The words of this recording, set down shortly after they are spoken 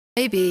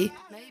Maybe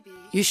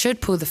you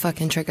should pull the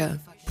fucking trigger.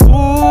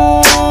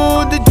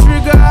 Pull the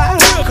trigger.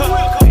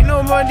 Ain't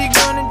nobody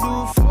gonna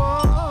do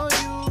for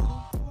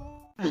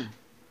you.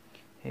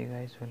 Hey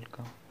guys,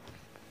 welcome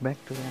back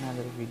to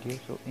another video.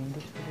 So in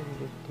this video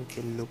we will take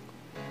a look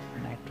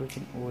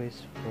nitrogen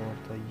OS for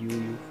the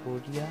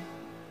Yuphoria.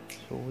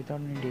 So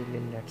without any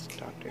delay, let's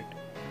start it.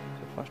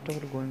 So first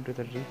of all, going to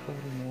the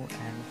recovery mode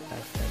and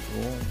flash that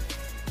ROM.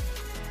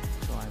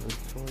 So I will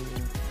show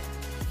you.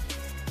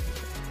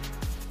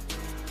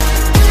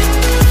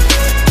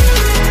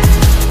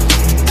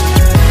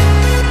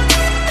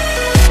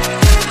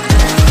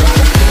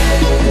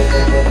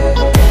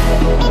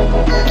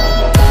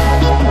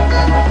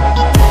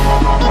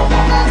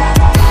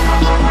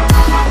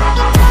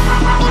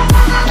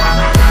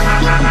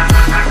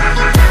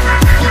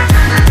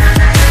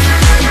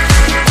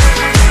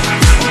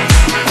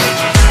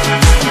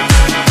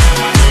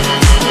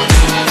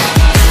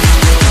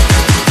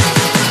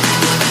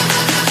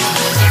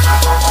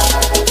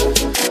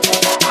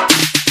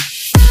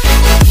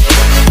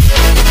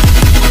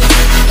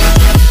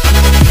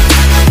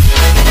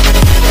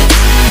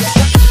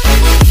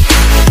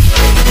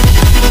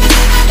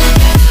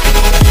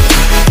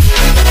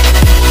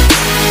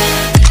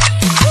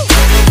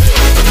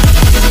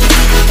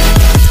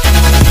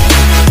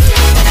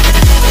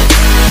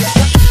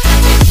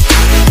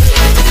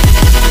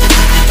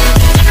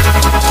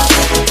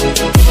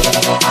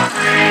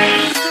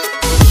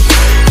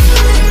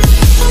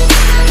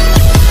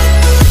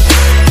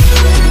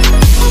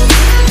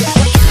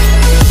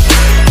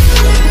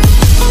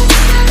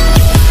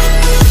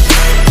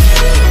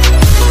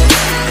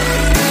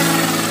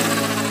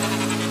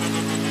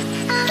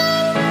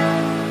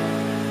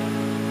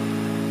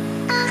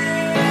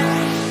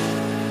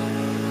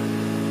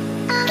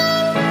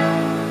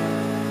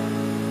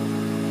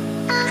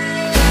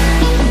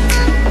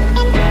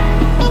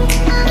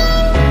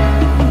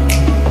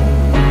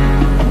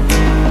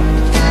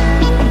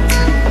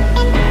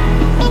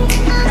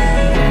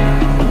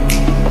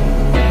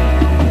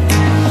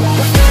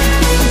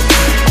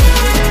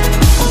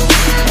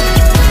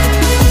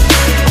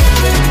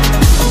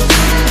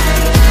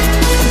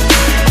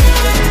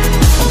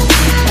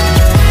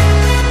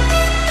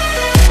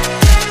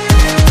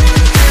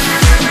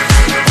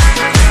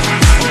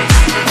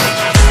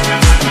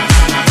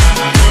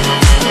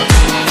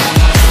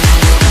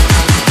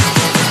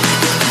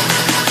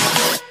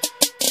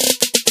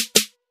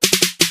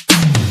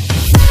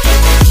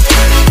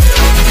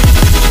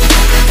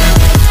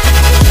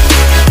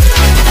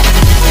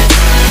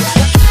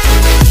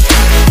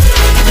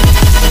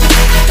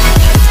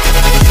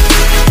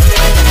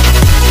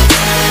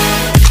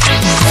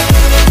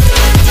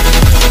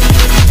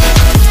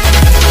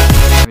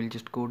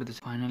 Go to this.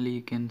 Finally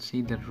you can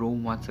see the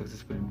ROM was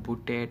successfully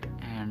booted,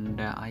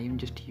 and I am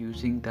just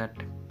using that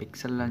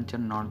pixel launcher,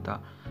 not the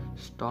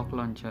stock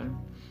launcher.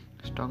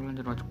 Stock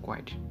launcher was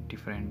quite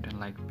different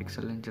like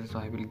pixel launcher, so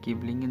I will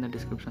give link in the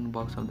description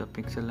box of the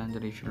pixel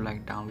launcher if you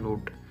like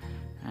download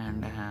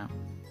and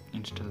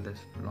install this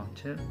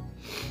launcher.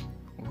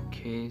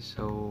 Okay,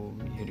 so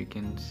here you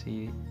can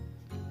see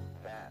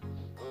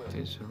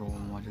this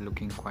ROM was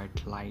looking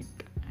quite light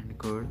and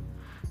good.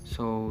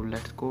 So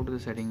let's go to the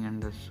setting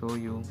and show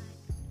you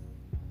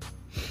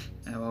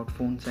about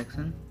phone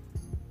section.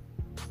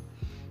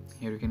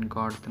 Here you can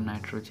got the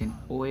nitrogen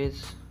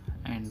OS,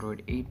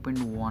 Android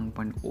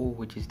 8.1.0,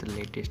 which is the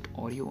latest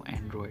Oreo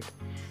Android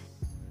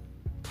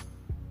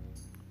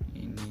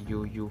in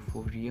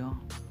Yuphoria,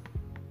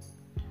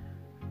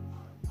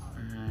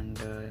 and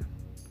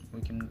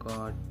we can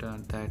got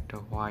that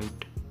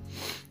white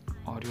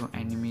Oreo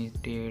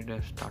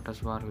animated status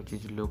bar, which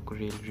is look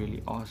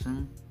really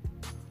awesome.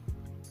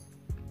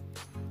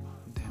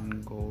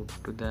 Then go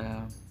to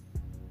the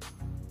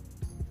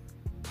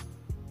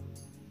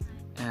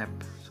app.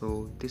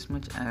 So this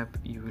much app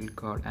you will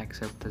got,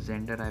 except the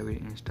Xender I will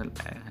install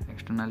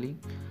externally.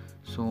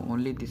 So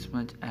only this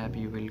much app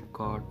you will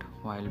got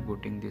while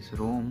booting this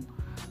ROM,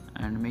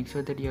 and make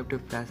sure that you have to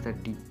flash the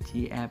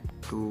DG app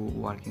to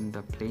work in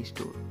the Play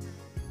Store.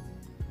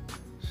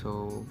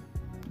 So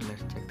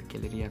let's check the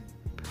gallery app.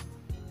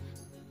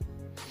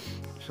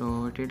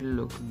 So it will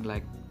look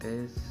like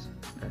this.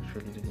 That's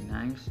really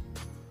nice.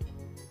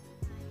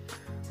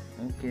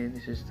 Okay,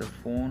 this is the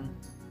phone.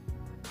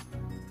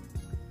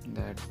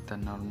 That's the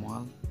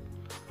normal,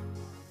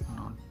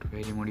 not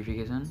very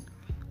modification,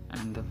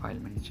 and the file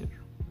manager.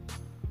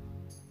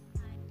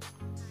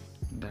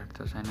 That's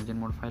the cyanogen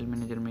mode file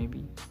manager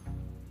maybe.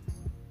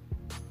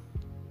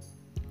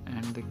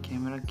 And the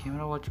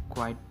camera was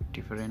quite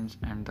different,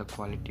 and the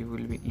quality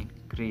will be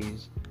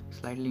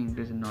slightly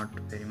increased, not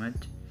very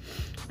much,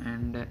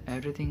 and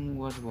everything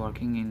was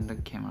working in the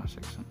camera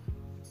section.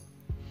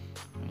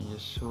 I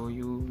just show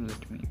you,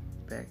 let me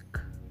back.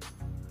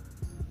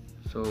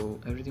 So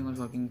everything was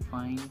working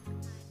fine,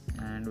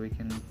 and we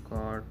can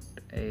got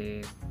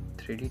a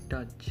 3D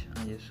touch.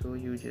 I just show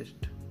you,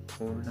 just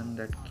hold on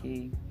that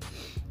key,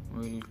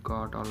 we'll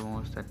got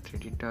almost that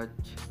 3D touch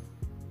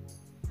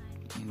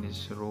in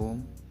this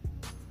ROM.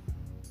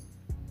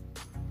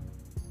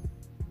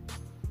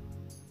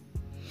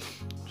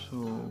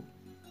 So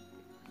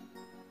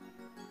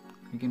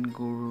you can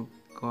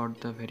got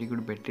the very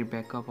good battery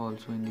backup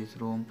also in this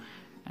ROM,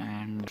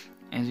 and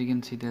as you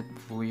can see that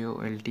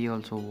VoLTE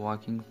also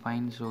working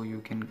fine, so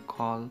you can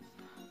call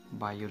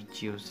by your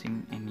Jio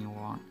SIM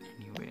anyone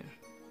anywhere.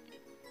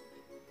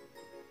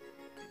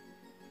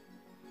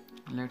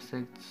 Let's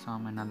check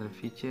some another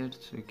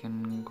features. We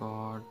can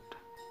got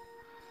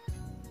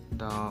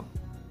the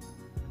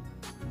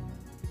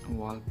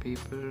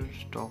wallpaper,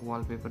 stock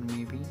wallpaper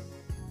maybe.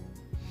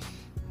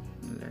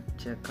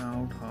 Let's check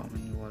out how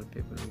many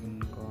wallpaper we can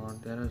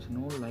got. There is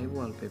no live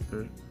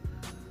wallpaper,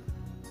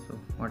 so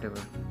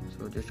whatever.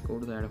 So just go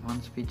to the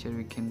advanced feature.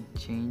 We can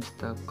change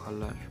the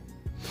color,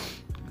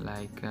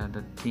 like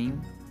the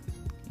theme.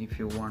 If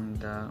you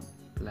want the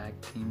black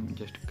theme,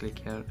 just click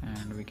here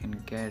and we can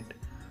get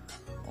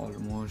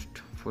almost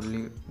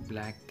fully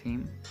black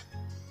theme.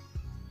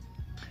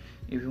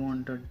 If you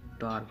want a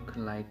dark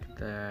like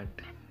that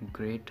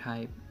gray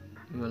type,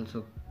 you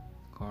also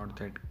got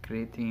that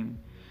gray theme,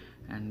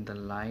 and the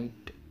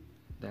light,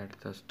 that's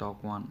the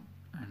stock one,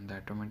 and the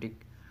automatic,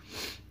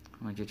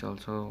 which is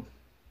also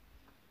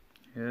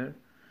here.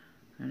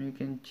 And you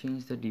can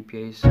change the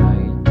DPI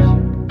size